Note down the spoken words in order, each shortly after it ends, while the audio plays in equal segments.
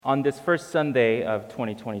On this first Sunday of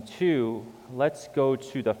 2022, let's go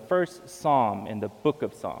to the first psalm in the book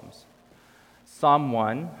of Psalms. Psalm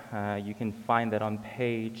 1, you can find that on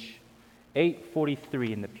page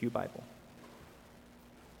 843 in the Pew Bible.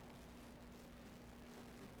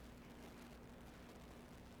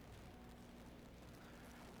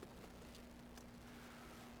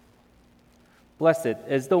 Blessed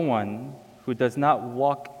is the one who does not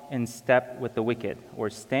walk in step with the wicked, or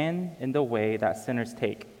stand in the way that sinners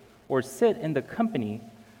take, or sit in the company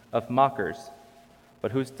of mockers,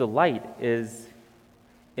 but whose delight is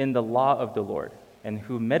in the law of the Lord, and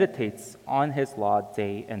who meditates on his law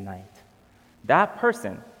day and night. That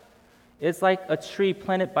person is like a tree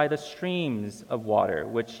planted by the streams of water,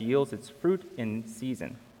 which yields its fruit in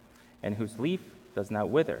season, and whose leaf does not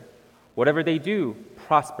wither. Whatever they do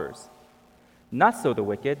prospers. Not so the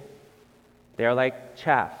wicked. They are like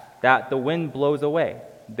chaff that the wind blows away.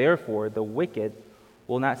 Therefore, the wicked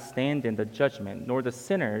will not stand in the judgment, nor the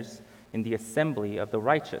sinners in the assembly of the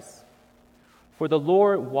righteous. For the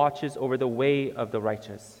Lord watches over the way of the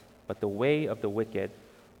righteous, but the way of the wicked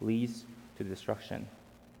leads to destruction.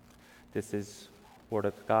 This is word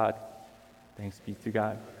of God. Thanks be to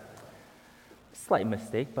God. Slight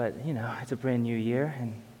mistake, but it's a brand new year,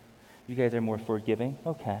 and you guys are more forgiving.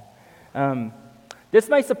 Okay. This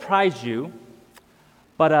might surprise you,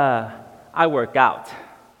 but I work out.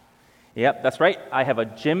 Yep, that's right. I have a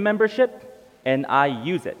gym membership, and I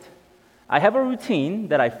use it. I have a routine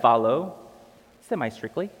that I follow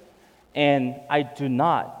semi-strictly, and I do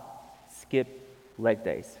not skip leg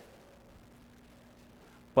days.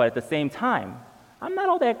 But at the same time, I'm not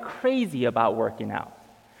all that crazy about working out,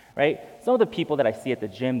 right? Some of the people that I see at the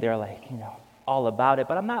gym, they're like, all about it,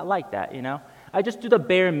 but I'm not like that, I just do the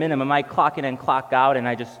bare minimum. I clock in and clock out, and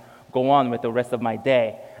I just go on with the rest of my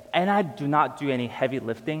day. And I do not do any heavy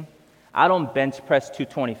lifting. I don't bench press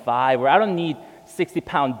 225, or I don't need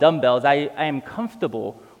 60-pound dumbbells. I am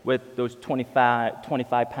comfortable with those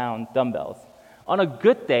 25-pound dumbbells. On a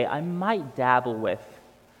good day, I might dabble with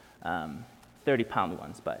 30-pound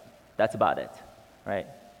ones, but that's about it, right?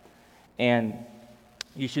 And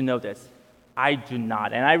you should know this. I do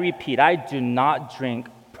not, and I repeat, I do not drink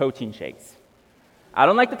protein shakes. I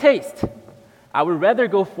don't like the taste. I would rather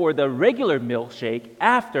go for the regular milkshake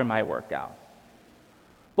after my workout.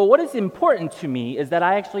 But what is important to me is that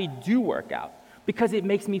I actually do work out because it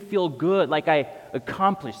makes me feel good, like I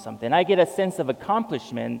accomplished something. I get a sense of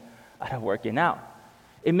accomplishment out of working out.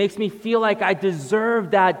 It makes me feel like I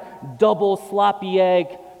deserve that double sloppy egg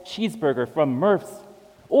cheeseburger from Murph's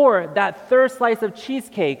or that third slice of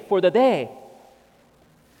cheesecake for the day.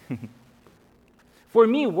 For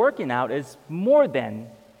me, working out is more than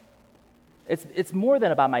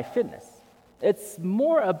about my fitness. It's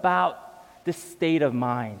more about the state of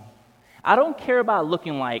mind. I don't care about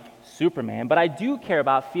looking like Superman, but I do care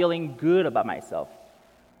about feeling good about myself.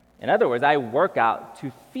 In other words, I work out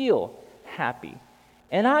to feel happy.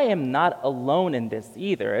 And I am not alone in this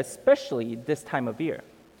either, especially this time of year.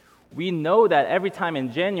 We know that every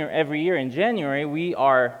year in January,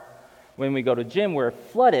 when we go to gym, we're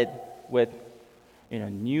flooded with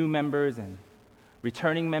new members and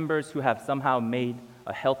returning members who have somehow made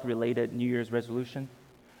a health-related New Year's resolution,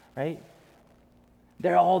 right?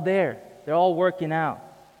 They're all there. They're all working out.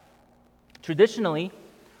 Traditionally,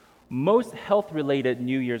 most health-related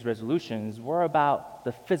New Year's resolutions were about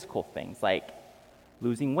the physical things, like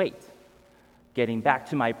losing weight, getting back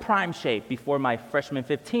to my prime shape before my freshman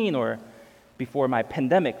 15 or before my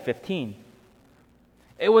pandemic 15.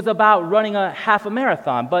 It was about running a half a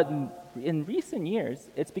marathon, but in recent years,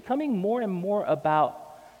 it's becoming more and more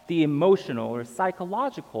about the emotional or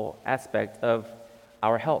psychological aspect of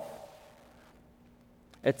our health.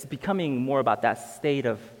 It's becoming more about that state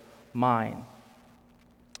of mind.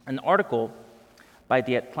 An article by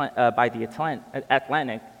the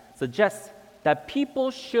Atlantic suggests that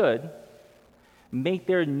people should make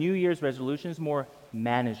their New Year's resolutions more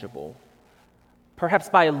manageable, perhaps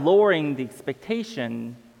by lowering the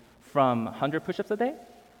expectation from 100 push-ups a day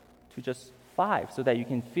to just 5, so that you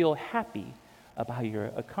can feel happy about your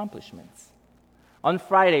accomplishments. On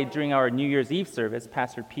Friday, during our New Year's Eve service,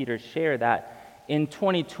 Pastor Peter shared that in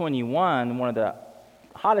 2021, one of the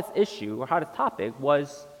hottest topic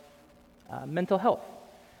was mental health.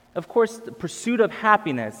 Of course, the pursuit of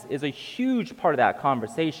happiness is a huge part of that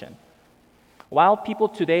conversation. While people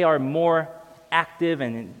today are more active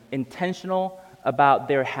and intentional about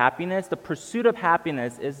their happiness, the pursuit of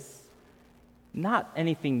happiness is not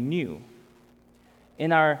anything new.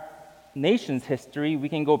 In our nation's history, we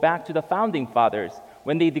can go back to the founding fathers.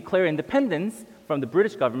 When they declared independence from the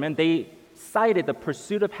British government, they cited the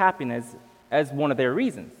pursuit of happiness as one of their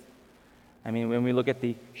reasons. I mean, when we look at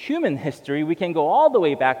the human history, we can go all the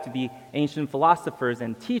way back to the ancient philosophers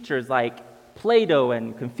and teachers like Plato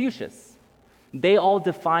and Confucius. They all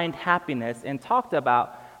defined happiness and talked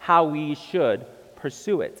about how we should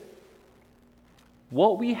pursue it.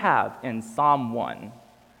 What we have in Psalm 1,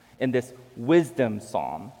 in this wisdom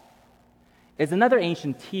psalm, is another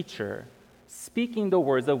ancient teacher speaking the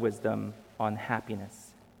words of wisdom on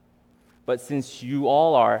happiness. But since you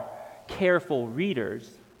all are careful readers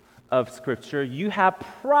of Scripture, you have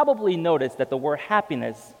probably noticed that the word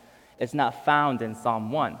happiness is not found in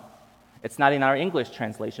Psalm 1. It's not in our English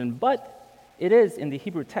translation, but it is in the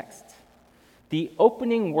Hebrew text. The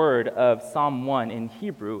opening word of Psalm 1 in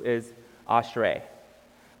Hebrew is ashrei.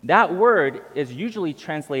 That word is usually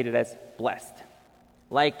translated as blessed,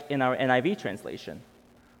 like in our NIV translation.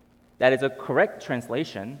 That is a correct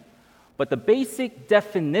translation, but the basic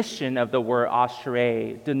definition of the word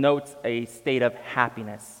ashrei denotes a state of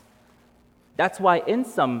happiness. That's why in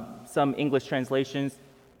some English translations,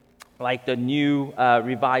 like the New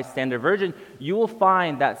Revised Standard Version, you will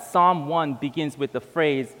find that Psalm 1 begins with the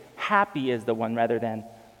phrase, happy is the one, rather than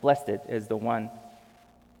blessed is the one.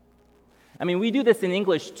 I mean, we do this in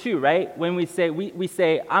English too, right? When we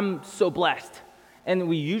say, I'm so blessed. And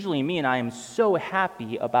we usually mean, I am so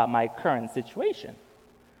happy about my current situation.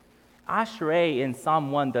 Ashrei in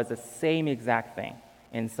Psalm 1 does the same exact thing.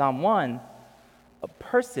 In Psalm 1, a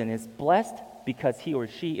person is blessed because he or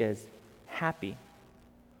she is happy.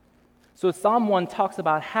 So Psalm 1 talks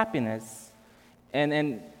about happiness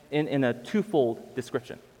and in a twofold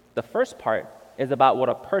description. The first part is about what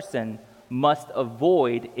a person must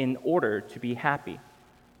avoid in order to be happy.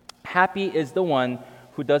 Happy is the one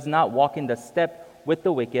who does not walk in the step with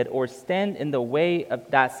the wicked, or stand in the way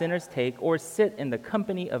of that sinners take, or sit in the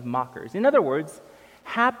company of mockers. In other words,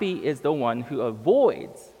 happy is the one who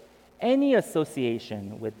avoids any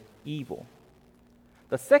association with evil.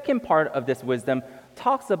 The second part of this wisdom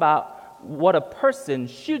talks about what a person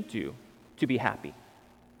should do to be happy.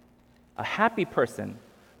 A happy person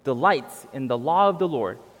delights in the law of the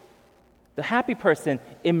Lord. The happy person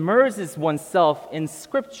immerses oneself in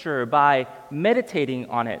Scripture by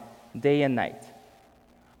meditating on it day and night.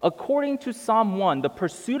 According to Psalm 1, the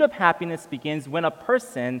pursuit of happiness begins when a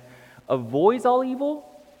person avoids all evil,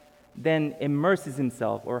 then immerses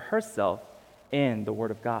himself or herself in the Word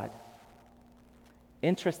of God.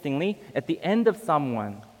 Interestingly, at the end of Psalm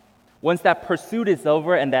 1, once that pursuit is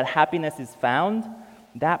over and that happiness is found,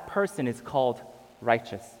 that person is called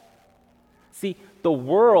righteous. See, the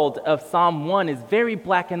world of Psalm 1 is very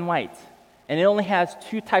black and white, and it only has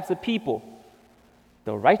two types of people,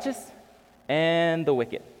 the righteous and the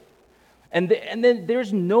wicked. And then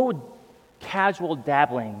there's no casual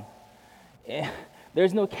dabbling.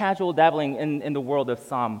 There's no casual dabbling in the world of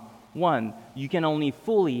Psalm 1. You can only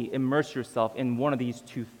fully immerse yourself in one of these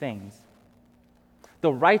two things.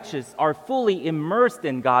 The righteous are fully immersed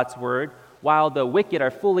in God's word, while the wicked are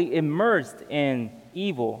fully immersed in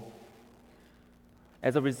evil.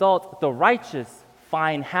 As a result, the righteous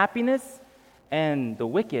find happiness, and the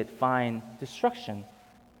wicked find destruction.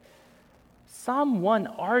 Psalm 1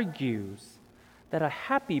 argues that a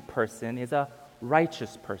happy person is a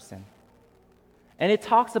righteous person. And it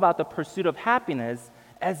talks about the pursuit of happiness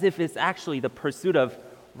as if it's actually the pursuit of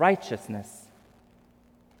righteousness.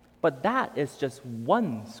 But that is just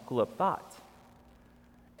one school of thought.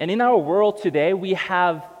 And in our world today, we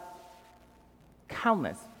have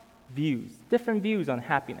countless views, different views on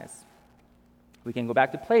happiness. We can go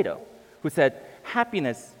back to Plato, who said,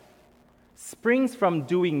 happiness springs from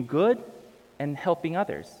doing good and helping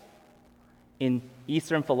others. In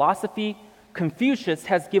Eastern philosophy, Confucius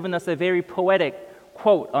has given us a very poetic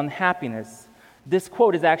quote on happiness. This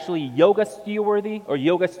quote is actually yoga studio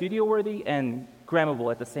worthy and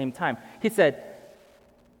grammable at the same time. He said,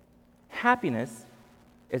 happiness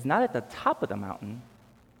is not at the top of the mountain,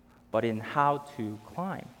 but in how to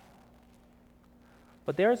climb.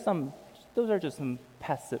 But those are just some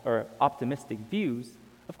passive or optimistic views.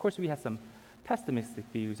 Of course, we have some pessimistic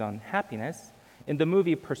views on happiness. In the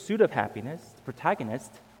movie Pursuit of Happiness, the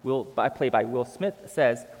protagonist, played by Will Smith,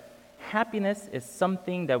 says, happiness is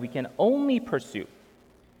something that we can only pursue.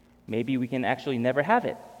 Maybe we can actually never have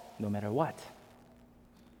it, no matter what.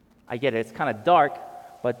 I get it, it's kind of dark,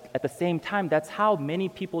 but at the same time, that's how many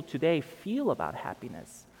people today feel about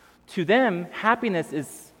happiness. To them, happiness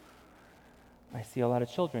is, I see a lot of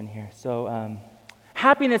children here, so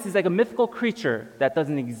happiness is like a mythical creature that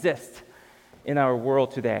doesn't exist in our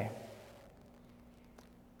world today.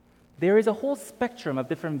 There is a whole spectrum of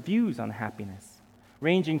different views on happiness,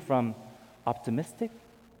 ranging from optimistic,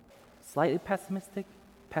 slightly pessimistic,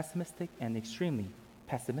 pessimistic and extremely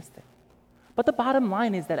pessimistic. But the bottom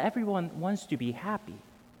line is that everyone wants to be happy.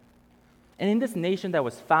 And in this nation that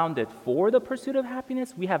was founded for the pursuit of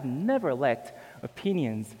happiness, we have never lacked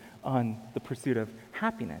opinions on the pursuit of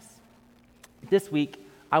happiness. This week,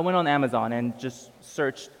 I went on Amazon and just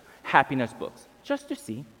searched happiness books, just to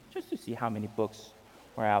see how many books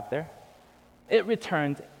were out there. It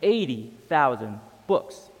returned 80,000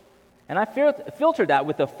 books. And I filtered that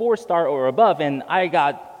with a 4-star or above, and I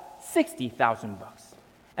got 60,000 books.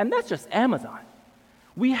 And that's just Amazon.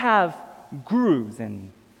 We have gurus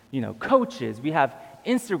and coaches. We have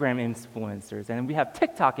Instagram influencers, and we have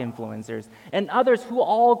TikTok influencers, and others who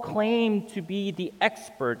all claim to be the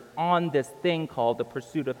expert on this thing called the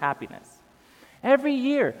pursuit of happiness. Every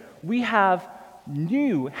year, we have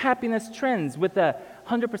new happiness trends with a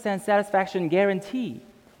 100% satisfaction guarantee.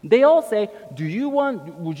 They all say,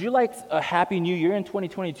 would you like a happy new year in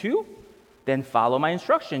 2022? Then follow my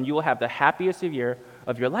instruction. You will have the happiest year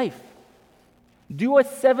of your life. Do a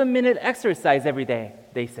 7-minute exercise every day,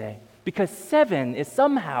 they say, because 7 is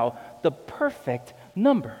somehow the perfect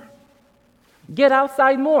number. Get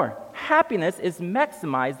outside more. Happiness is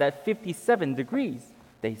maximized at 57 degrees,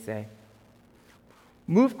 they say.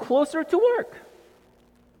 Move closer to work.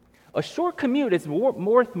 A short commute is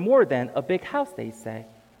worth more than a big house, they say.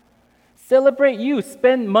 Celebrate you.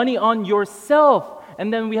 Spend money on yourself.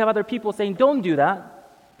 And then we have other people saying, don't do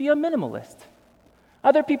that. Be a minimalist.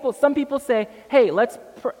 Some people say, hey, let's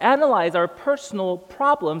analyze our personal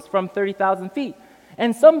problems from 30,000 feet.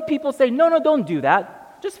 And some people say, no, don't do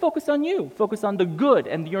that. Just focus on you. Focus on the good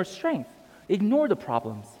and your strength. Ignore the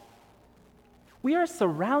problems. We are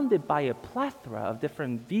surrounded by a plethora of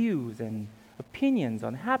different views and opinions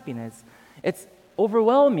on happiness. It's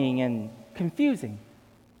overwhelming and confusing.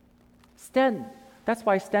 That's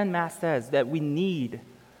why Stan Mass says that we need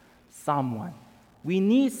someone. We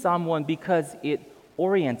need someone because it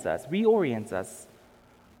reorients us,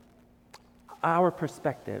 our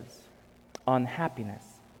perspectives on happiness.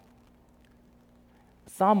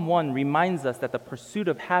 Psalm 1 reminds us that the pursuit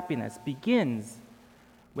of happiness begins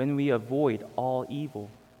when we avoid all evil.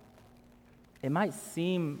 It might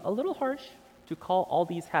seem a little harsh to call all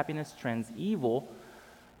these happiness trends evil,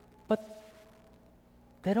 but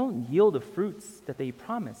they don't yield the fruits that they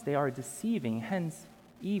promise. They are deceiving, hence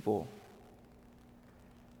evil.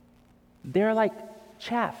 They're like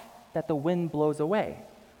chaff that the wind blows away.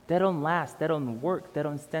 They don't last, they don't work, they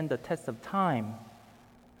don't stand the test of time.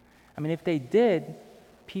 I mean, if they did,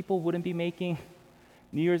 people wouldn't be making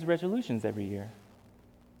New Year's resolutions every year.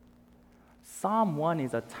 Psalm 1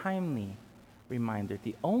 is a timely reminder,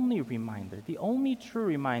 the only true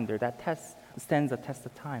reminder that stands the test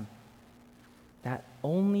of time, that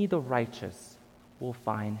only the righteous will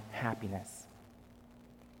find happiness.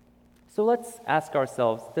 So let's ask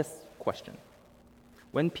ourselves this question.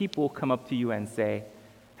 When people come up to you and say,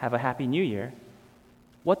 have a happy new year,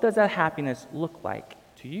 what does that happiness look like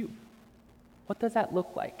to you? What does that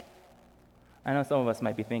look like? I know some of us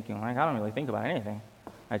might be thinking, I don't really think about anything.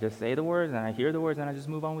 I just say the words and I hear the words and I just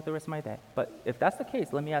move on with the rest of my day. But if that's the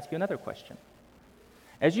case, let me ask you another question.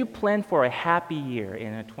 As you plan for a happy year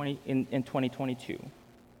in 2022,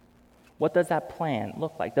 what does that plan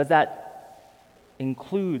look like? Does that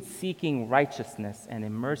include seeking righteousness and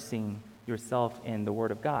immersing yourself in the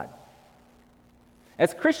Word of God?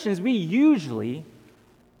 As Christians, we usually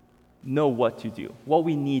know what to do, what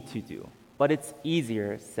we need to do, but it's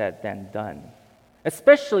easier said than done.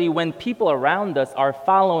 Especially when people around us are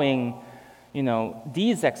following,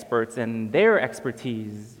 these experts and their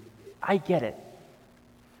expertise. I get it.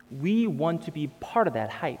 We want to be part of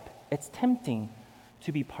that hype. It's tempting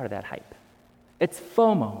to be part of that hype. It's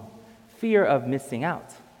FOMO, fear of missing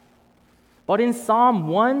out. But in Psalm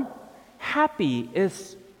 1, happy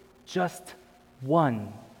is just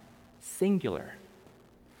one, singular.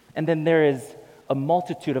 And then there is a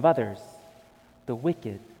multitude of others, the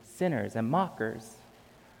wicked, sinners, and mockers.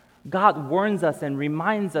 God warns us and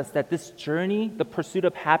reminds us that this journey, the pursuit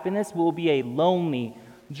of happiness, will be a lonely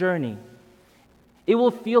journey. It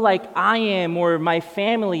will feel like I am, or my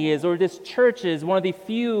family is, or this church is one of the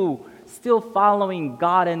few still following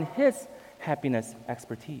God and His happiness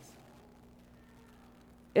expertise.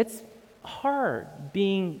 It's hard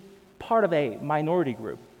being part of a minority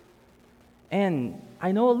group. And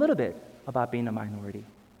I know a little bit about being a minority.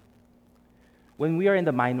 When we are in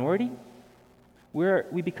the minority,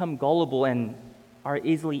 we become gullible and are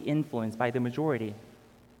easily influenced by the majority.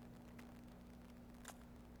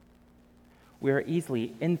 We are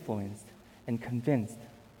easily influenced and convinced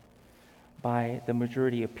by the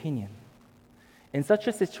majority opinion. In such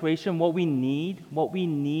a situation, what we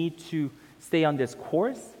need to stay on this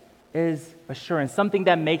course is assurance, something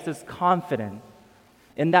that makes us confident.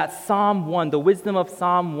 And that Psalm 1, the wisdom of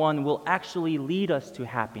Psalm 1 will actually lead us to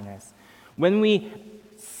happiness. When we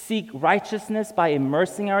seek righteousness by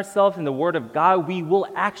immersing ourselves in the Word of God, we will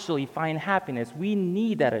actually find happiness. We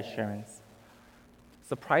need that assurance.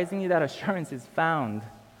 Surprisingly, that assurance is found,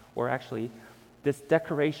 or actually, this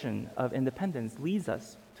Declaration of Independence leads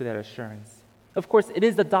us to that assurance. Of course, it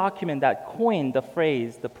is the document that coined the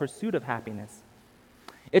phrase, the pursuit of happiness.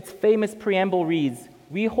 Its famous preamble reads,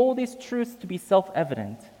 "We hold these truths to be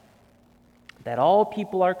self-evident, that all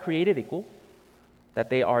people are created equal, that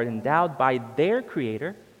they are endowed by their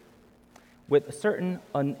Creator with certain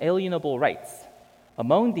unalienable rights.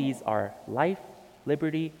 Among these are life,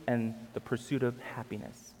 liberty, and the pursuit of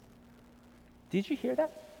happiness." Did you hear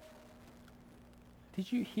that? Did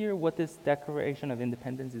you hear what this Declaration of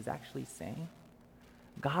Independence is actually saying?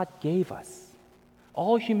 God gave us,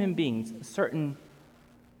 all human beings, certain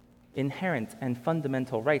inherent and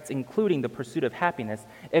fundamental rights, including the pursuit of happiness.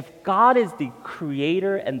 If God is the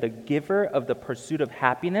creator and the giver of the pursuit of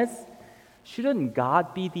happiness, shouldn't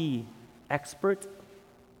God be the expert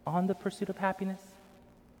on the pursuit of happiness?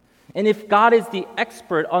 And if God is the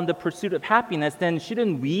expert on the pursuit of happiness, then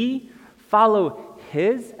shouldn't we follow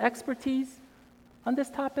his expertise on this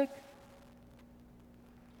topic?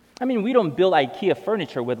 I mean, we don't build IKEA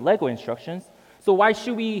furniture with Lego instructions, so why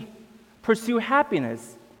should we pursue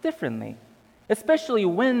happiness differently? Especially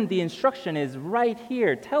when the instruction is right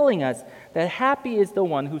here telling us that happy is the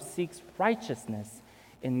one who seeks righteousness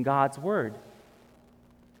in God's word.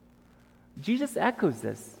 Jesus echoes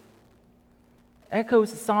this,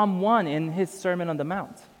 echoes Psalm 1 in his Sermon on the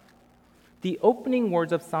Mount. The opening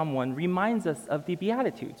words of Psalm 1 reminds us of the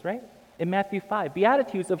Beatitudes, right? In Matthew 5.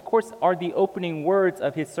 Beatitudes, of course, are the opening words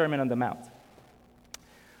of his Sermon on the Mount.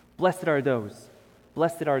 Blessed are those,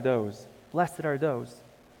 blessed are those, blessed are those.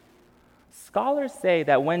 Scholars say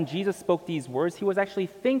that when Jesus spoke these words, he was actually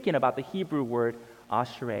thinking about the Hebrew word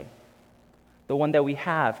ashrei, the one that we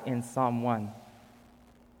have in Psalm 1.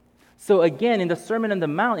 So again, in the Sermon on the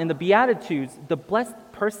Mount, in the Beatitudes, the blessed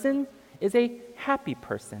person is a happy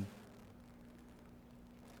person.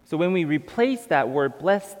 So when we replace that word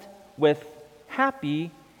blessed with happy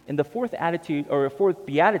in the fourth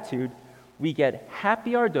beatitude, we get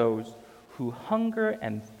happy are those who hunger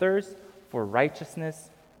and thirst for righteousness,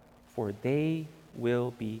 for they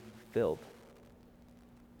will be filled.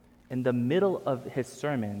 In the middle of his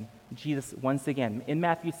sermon, Jesus, once again, in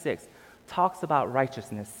Matthew 6, talks about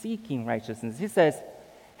righteousness, seeking righteousness. He says,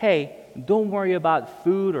 hey, don't worry about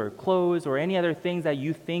food or clothes or any other things that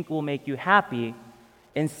you think will make you happy.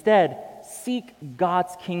 Instead, seek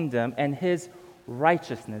God's kingdom and his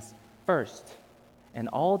righteousness first, and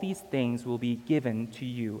all these things will be given to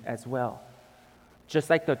you as well. Just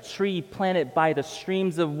like the tree planted by the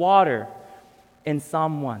streams of water in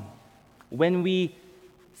Psalm 1. When we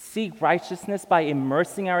seek righteousness by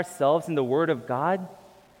immersing ourselves in the Word of God,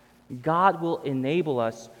 God will enable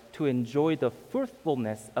us to enjoy the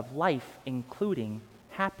fruitfulness of life, including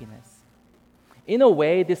happiness. In a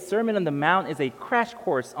way, this Sermon on the Mount is a crash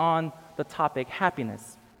course on the topic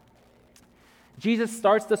happiness. Jesus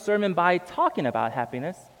starts the sermon by talking about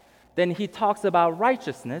happiness. Then he talks about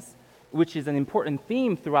righteousness, which is an important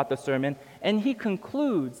theme throughout the sermon. And he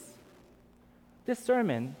concludes this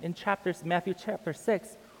sermon in Matthew chapter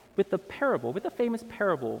 6 with the famous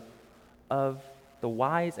parable of the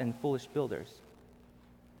wise and foolish builders.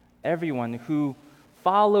 Everyone who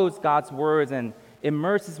follows God's words and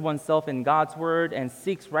immerses oneself in God's word and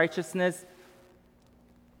seeks righteousness,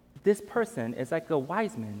 this person is like a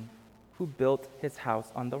wise man who built his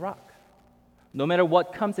house on the rock. No matter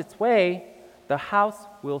what comes its way, the house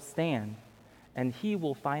will stand, and he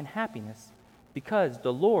will find happiness because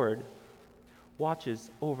the Lord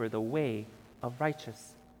watches over the way of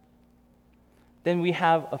righteous. Then we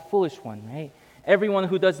have a foolish one, right? Everyone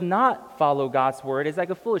who does not follow God's word is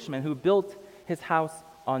like a foolish man who built his house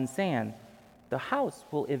on sand. The house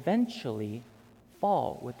will eventually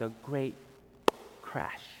fall with a great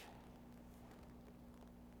crash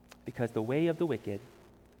because the way of the wicked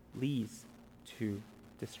leads to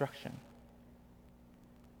destruction.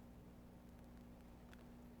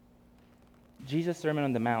 Jesus' Sermon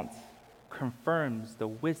on the Mount confirms the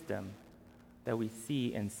wisdom that we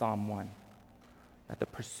see in Psalm 1, that the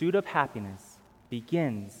pursuit of happiness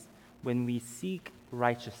begins when we seek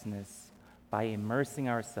righteousness by immersing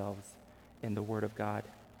ourselves in the Word of God.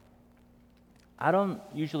 I don't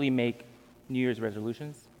usually make New Year's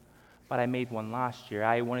resolutions, but I made one last year.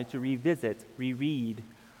 I wanted to reread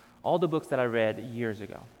all the books that I read years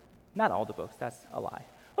ago. Not all the books, that's a lie.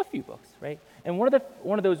 a few books, right? And one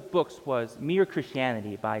of those books was Mere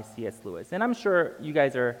Christianity by C.S. Lewis. And I'm sure you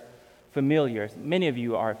guys are familiar, many of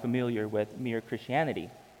you are familiar with Mere Christianity.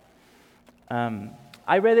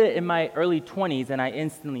 I read it in my early 20s, and I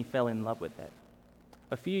instantly fell in love with it.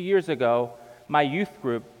 A few years ago, my youth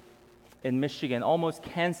group in Michigan almost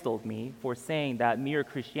canceled me for saying that Mere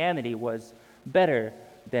Christianity was better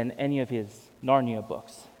than any of his Narnia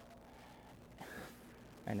books.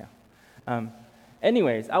 I know.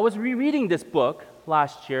 Anyways, I was rereading this book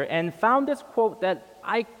last year and found this quote that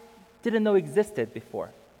I didn't know existed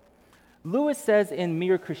before. Lewis says in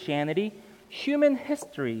Mere Christianity, human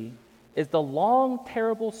history is the long,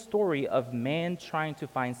 terrible story of man trying to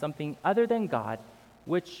find something other than God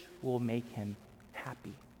which will make him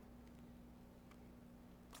happy.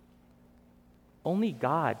 Only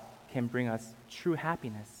God can bring us true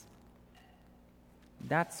happiness.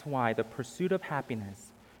 That's why the pursuit of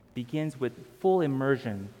happiness begins with full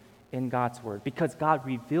immersion in God's Word, because God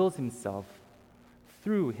reveals Himself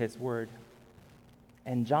through His Word.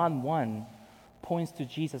 And John 1 points to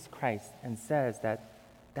Jesus Christ and says that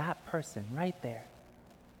that person right there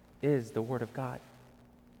is the Word of God.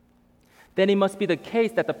 Then it must be the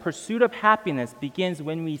case that the pursuit of happiness begins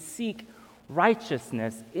when we seek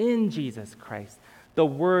righteousness in Jesus Christ, the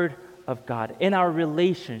Word of God, in our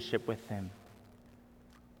relationship with Him.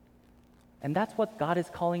 And that's what God is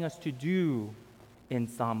calling us to do in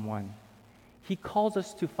Psalm 1. He calls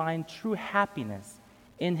us to find true happiness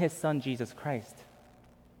in His Son, Jesus Christ.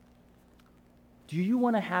 Do you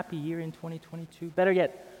want a happy year in 2022? Better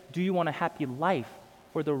yet, do you want a happy life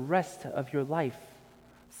for the rest of your life?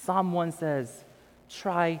 Psalm 1 says,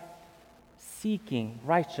 try seeking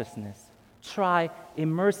righteousness. Try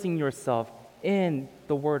immersing yourself in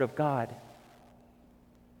the Word of God.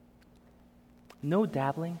 No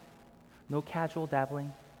dabbling, no casual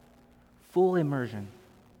dabbling, full immersion.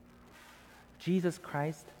 Jesus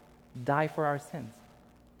Christ died for our sins.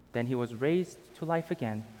 Then He was raised to life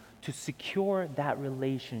again to secure that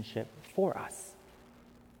relationship for us.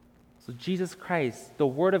 So Jesus Christ, the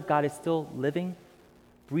Word of God, is still living,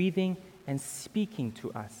 breathing, and speaking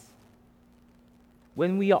to us.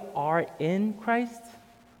 When we are in Christ,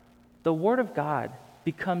 the Word of God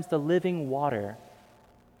becomes the living water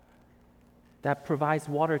that provides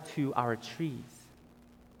water to our trees.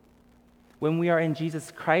 When we are in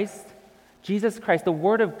Jesus Christ, the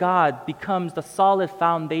Word of God becomes the solid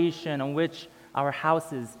foundation on which our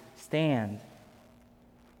houses stand.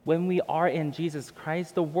 When we are in Jesus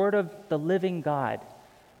Christ, the Word of the living God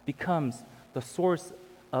becomes the source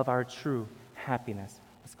of our true happiness.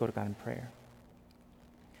 Let's go to God in prayer.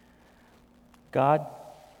 God,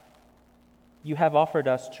 You have offered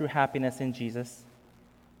us true happiness in Jesus.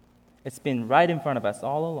 It's been right in front of us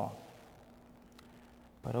all along.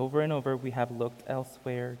 But over and over, we have looked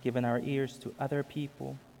elsewhere, given our ears to other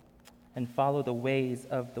people, and followed the ways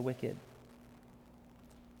of the wicked.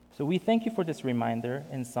 So we thank You for this reminder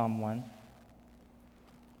in Psalm 1.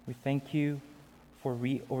 We thank You for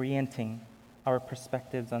reorienting our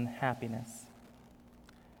perspectives on happiness.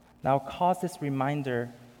 Now cause this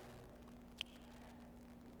reminder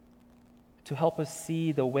to help us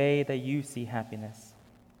see the way that You see happiness.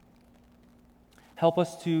 Help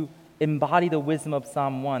us to embody the wisdom of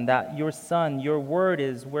Psalm 1, that Your Son, Your Word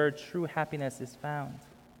is where true happiness is found.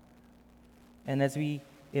 And as we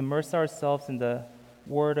immerse ourselves in the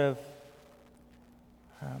Word of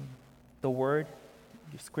Your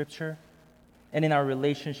Scripture, and in our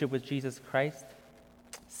relationship with Jesus Christ,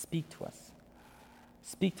 speak to us.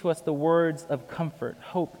 Speak to us the words of comfort,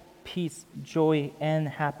 hope, peace, joy, and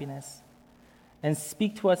happiness. And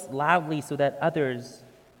speak to us loudly so that others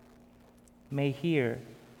may hear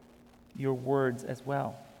Your words as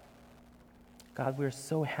well. God, we're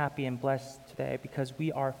so happy and blessed today because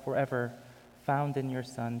we are forever found in Your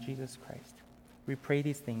Son, Jesus Christ. We pray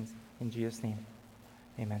these things in Jesus' name.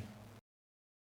 Amen.